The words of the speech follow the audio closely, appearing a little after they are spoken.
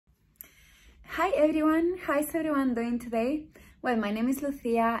Hi everyone, how is everyone doing today? Well, my name is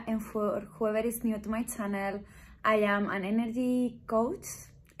Lucia, and for whoever is new to my channel, I am an energy coach,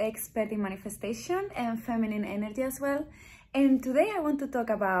 expert in manifestation and feminine energy as well. And today I want to talk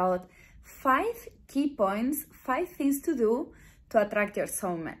about 5 key points, 5 things to do to attract your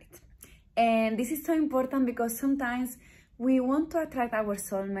soulmate. And this is so important because sometimes we want to attract our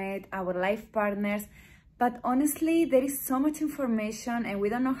soulmate, our life partners, but honestly, there is so much information and we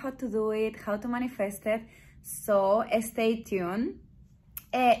don't know how to do it, how to manifest it. So stay tuned.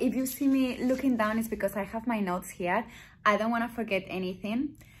 If you see me looking down, it's because I have my notes here. I don't want to forget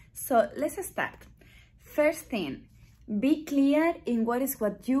anything. So let's start. First thing, be clear in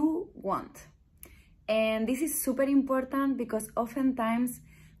what you want. And this is super important because oftentimes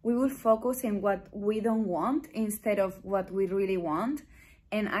we will focus on what we don't want instead of what we really want.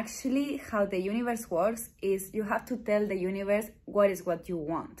 And actually how the universe works is you have to tell the universe what you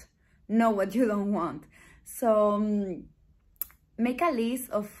want, not what you don't want. So make a list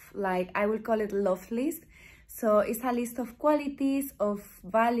of, like, I will call it love list. So it's a list of qualities, of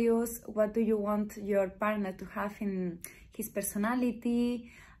values. What do you want your partner to have in his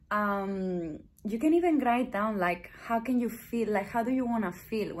personality? You can even write down, like, how can you feel, like, how do you want to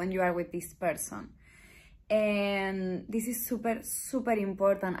feel when you are with this person? And this is super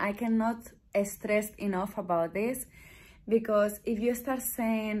important. I cannot stress enough about this, because if you start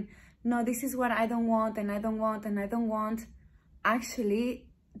saying, no, this is what I don't want, and I don't want, and I don't want, actually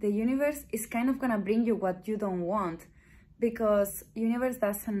the universe is kind of gonna bring you what you don't want, because universe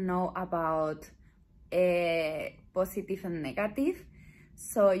doesn't know about positive and negative.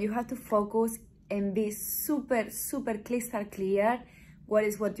 So you have to focus and be super crystal clear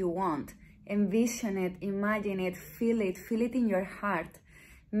what you want. Envision it, imagine it, feel it in your heart.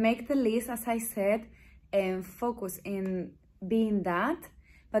 Make the list, as I said, and focus in being that,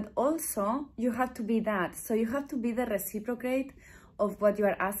 but also you have to be that. So you have to be the reciprocate of what you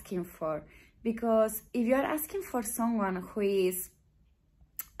are asking for. Because if you are asking for someone who is,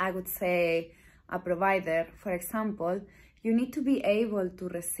 I would say, a provider, for example, you need to be able to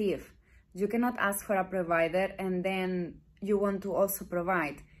receive. You cannot ask for a provider and then you want to also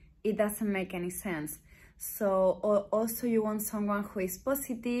provide. It doesn't make any sense. So also you want someone who is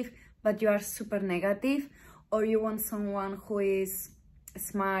positive, but you are super negative, or you want someone who is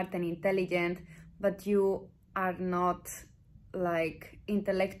smart and intelligent, but you are not, like,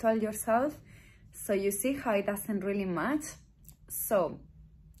 intellectual yourself. So you see how it doesn't really match. So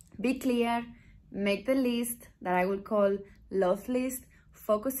be clear, make the list that I will call love list,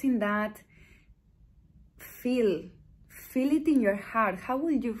 focus in that, feel it in your heart. How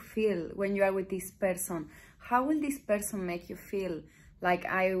will you feel when you are with this person? How will this person make you feel? Like,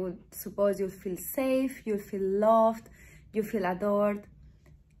 I would suppose you'll feel safe, you'll feel loved, you feel adored,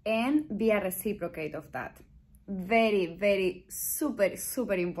 and be a reciprocate of that. Very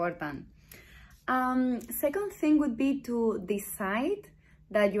super important. Second thing would be to decide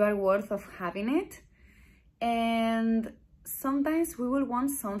that you are worth of having it. And sometimes we will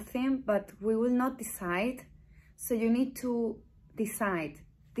want something, but we will not decide. So you need to decide,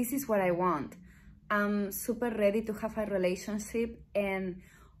 this is what I want. I'm super ready to have a relationship, and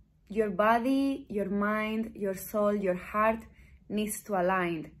your body, your mind, your soul, your heart needs to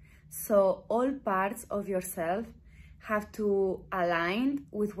align. So all parts of yourself have to align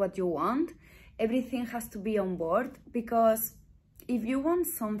with what you want. Everything has to be on board, because if you want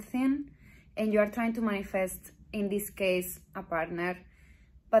something and you are trying to manifest, in this case, a partner,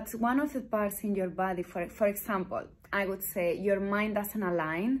 but one of the parts in your body, for example, I would say your mind doesn't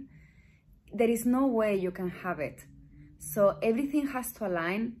align, there is no way you can have it. So everything has to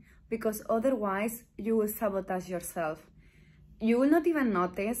align, because otherwise you will sabotage yourself. You will not even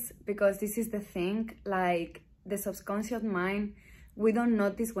notice, because this is the thing, like the subconscious mind, we don't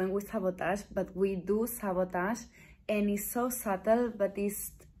notice when we sabotage, but we do sabotage, and it's so subtle, but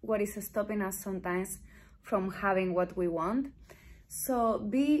it's what is stopping us sometimes from having what we want. So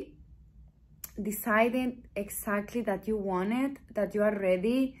be deciding exactly that you want it, that you are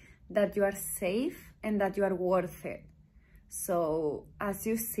ready, that you are safe, and that you are worth it. So as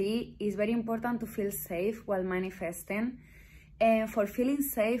you see, it's very important to feel safe while manifesting. And for feeling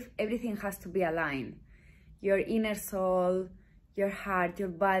safe, everything has to be aligned. Your inner soul, your heart, your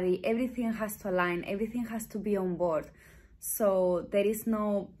body, everything has to align, everything has to be on board. So there is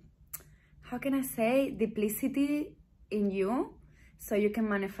no, how can I say, duplicity in you, so you can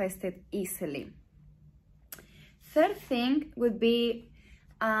manifest it easily. Third thing would be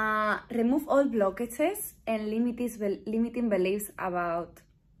remove all blockages and limiting beliefs about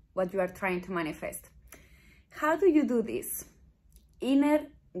what you are trying to manifest. How do you do this? Inner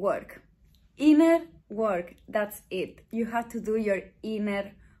work. inner work, that's it. You have to do your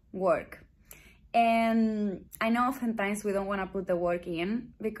inner work. And I know oftentimes we don't want to put the work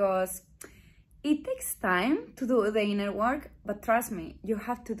in because it takes time to do the inner work, but trust me, you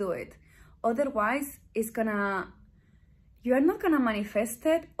have to do it. Otherwise, you are not gonna manifest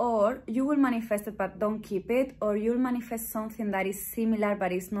it, or you will manifest it but don't keep it, or you'll manifest something that is similar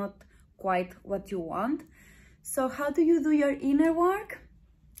but is not quite what you want. So how do you do your inner work?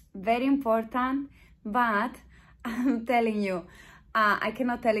 Very important, but I'm telling you, I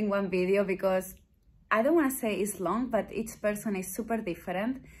cannot tell in one video because I don't want to say it's long, but each person is super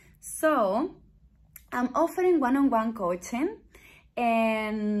different. So I'm offering one-on-one coaching,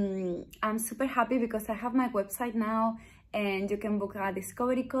 and I'm super happy because I have my website now, and you can book a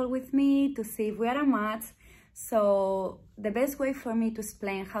discovery call with me to see if we are a match. So the best way for me to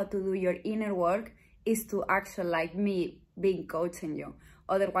explain how to do your inner work is to actually like me being coaching you.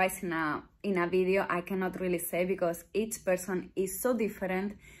 Otherwise, in a video, I cannot really say because each person is so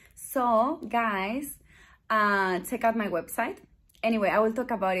different. So guys, check out my website. Anyway, I will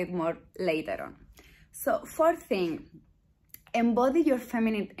talk about it more later on. So fourth thing, embody your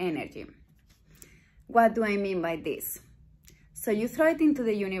feminine energy. What do I mean by this? So you throw it into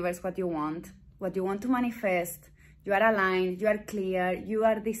the universe what you want to manifest. You are aligned, you are clear, you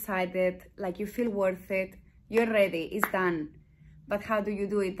are decided, like you feel worth it, you're ready, it's done. But how do you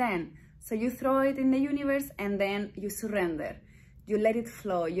do it then? So you throw it in the universe and then you surrender. You let it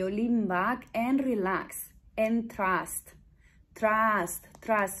flow, you lean back and relax and trust. Trust.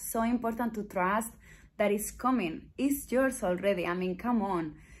 So important to trust that it's coming. It's yours already. I mean, come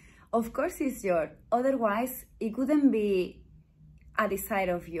on. Of course it's yours. Otherwise, it couldn't be a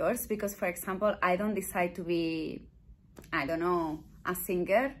desire of yours because, for example, I don't decide to be, I don't know, a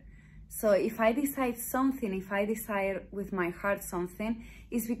singer. So if I decide something, if I desire with my heart something,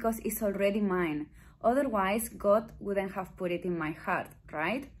 it's because it's already mine. Otherwise, God wouldn't have put it in my heart,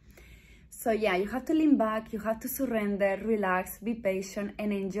 right? So yeah, you have to lean back, you have to surrender, relax, be patient,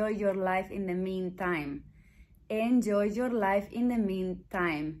 and enjoy your life in the meantime. Enjoy your life in the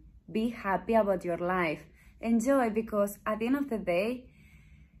meantime. Be happy about your life. Enjoy, because at the end of the day,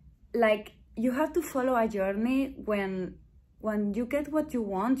 like, you have to follow a journey. When you get what you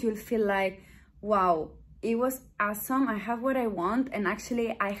want, you'll feel like, wow, it was awesome, I have what I want, and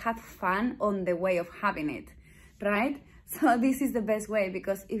actually I had fun on the way of having it, right? So this is the best way,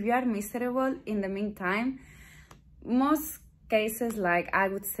 because if you are miserable in the meantime, most cases, like, I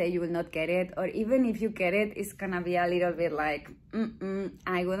would say you will not get it, or even if you get it, it's gonna be a little bit like,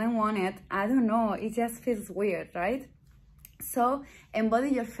 I wouldn't want it, I don't know, it just feels weird, right? So embody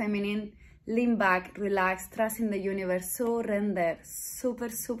your feminine, lean back, relax, trust in the universe, surrender.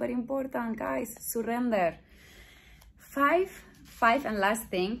 Super important, guys, surrender. Five and last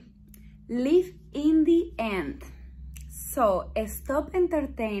thing, live in the end. So stop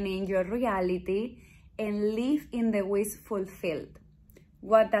entertaining your reality and live in the wish fulfilled.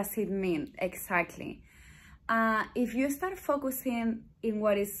 What does it mean exactly? If you start focusing in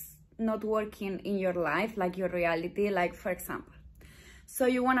what is not working in your life, like your reality, like for example, so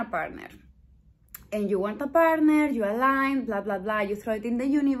you want a partner, and you want a partner, you align, blah, blah, blah, you throw it in the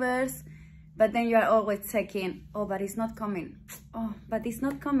universe, but then you are always checking, oh, but it's not coming. Oh, but it's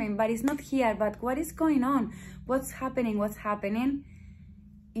not coming, but it's not here, but what is going on? What's happening?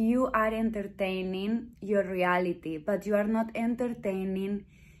 You are entertaining your reality, but you are not entertaining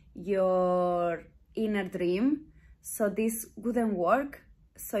your inner dream. So this wouldn't work.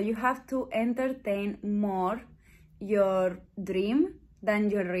 So you have to entertain more your dream than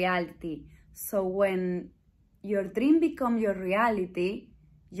your reality. So when your dream becomes your reality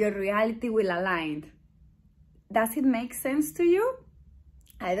will align. Does it make sense to you?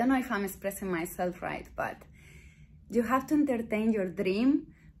 I don't know if I'm expressing myself right, but you have to entertain your dream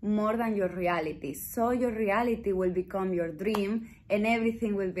more than your reality. So your reality will become your dream, and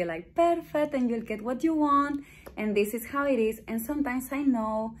everything will be like perfect, and you'll get what you want, and this is how it is. And sometimes I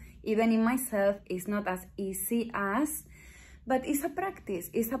know, even in myself, it's not as easy as, but it's a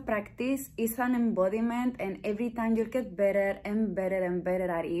practice, it's an embodiment, and every time you'll get better and better and better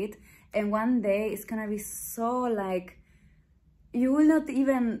at it. And one day it's gonna be so like, you will not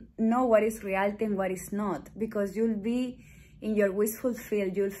even know what is reality and what is not, because you'll be in your wish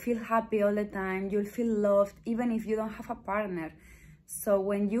fulfilled, you'll feel happy all the time, you'll feel loved, even if you don't have a partner. So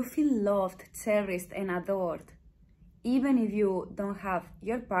when you feel loved, cherished, and adored, even if you don't have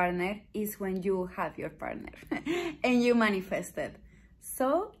your partner, is when you have your partner and you manifest it.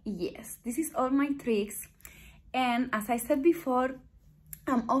 So yes, this is all my tricks. And as I said before,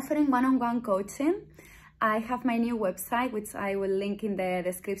 I'm offering one-on-one coaching. I have my new website, which I will link in the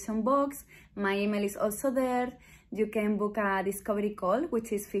description box. My email is also there. You can book a discovery call,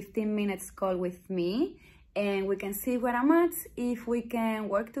 which is 15 minutes call with me, and we can see where I'm at, if we can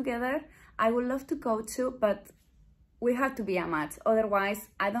work together. I would love to coach you, but we have to be a match. Otherwise,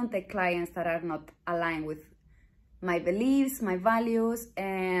 I don't take clients that are not aligned with my beliefs, my values,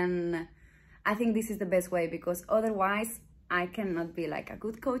 and I think this is the best way, because otherwise I cannot be like a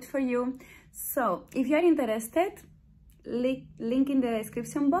good coach for you. So if you're interested, link in the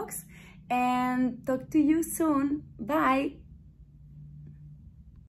description box, and talk to you soon. Bye.